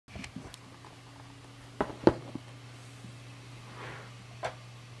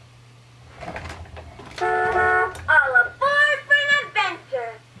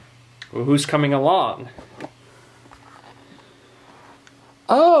Well, who's coming along?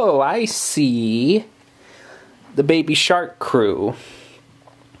 Oh, I see. The Baby Shark crew.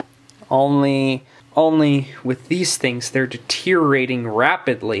 Only with these things, they're deteriorating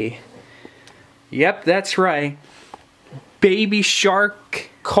rapidly. Yep, that's right. Baby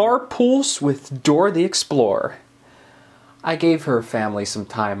Shark carpools with Dora the Explorer. I gave her family some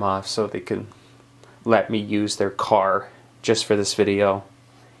time off so they could let me use their car just for this video.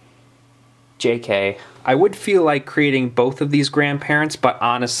 JK. I would feel like creating both of these grandparents, but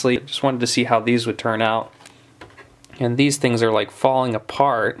honestly, I just wanted to see how these would turn out. And these things are like falling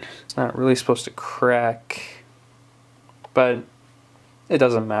apart. It's not really supposed to crack, but it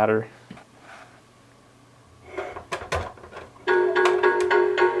doesn't matter.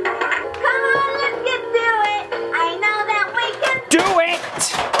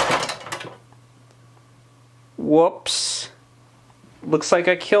 Whoops. Looks like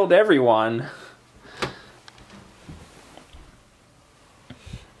I killed everyone.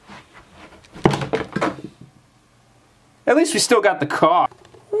 At least we still got the car.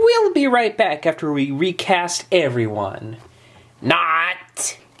 We'll be right back after we recast everyone.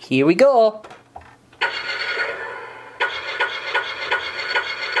 Not. Here we go.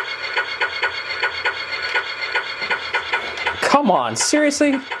 Come on,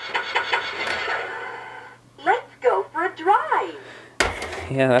 seriously?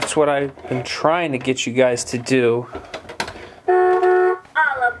 Yeah, that's what I've been trying to get you guys to do. All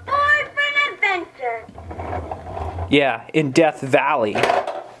aboard for an adventure! Yeah, in Death Valley.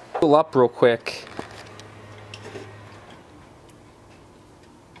 Pull up real quick.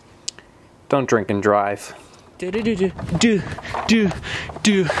 Don't drink and drive.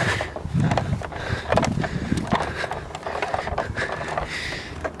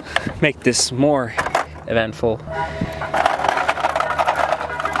 Make this more eventful.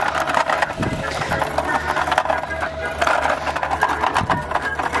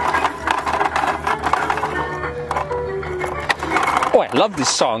 Oh, I love this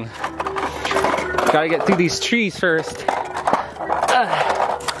song. Gotta get through these trees first.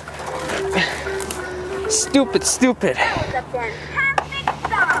 Stupid, stupid.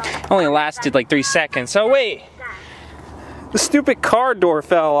 Only lasted like 3 seconds. Oh wait, the stupid car door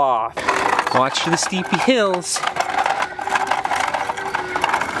fell off. Watch for the steepy hills.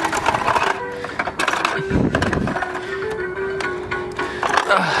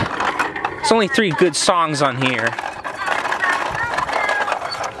 There's only 3 good songs on here.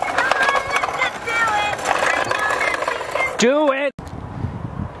 Do it!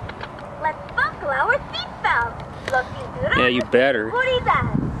 Let's buckle our seatbelts. Looking good. Yeah, you better. What is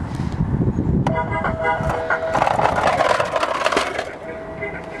that?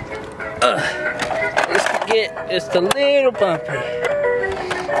 Just to get just a little bumpy.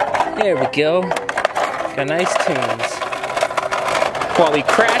 There we go. Got nice tunes. While we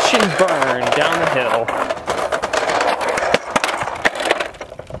crash and burn down the hill.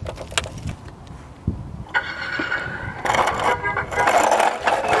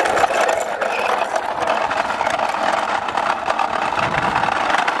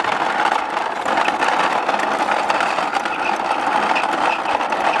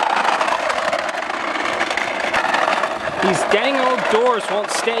 These dang old doors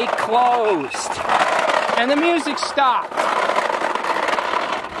won't stay closed. And the music stopped.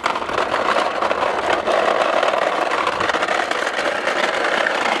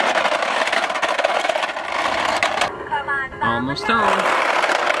 Come on, Almost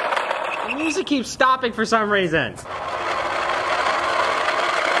home. The music keeps stopping for some reason. Wait!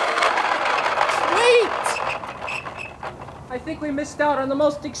 I think we missed out on the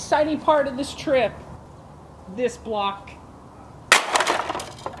most exciting part of this trip. This block.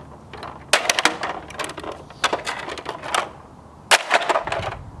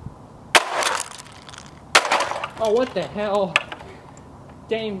 Oh, what the hell?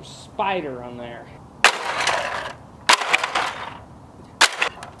 Dang spider on there.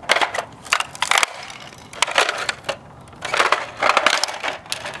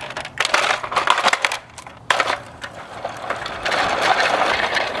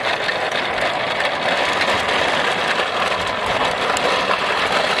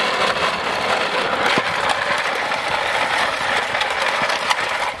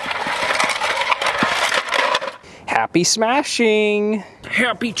 Happy smashing!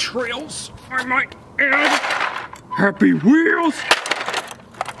 Happy trails, I might add. Happy wheels.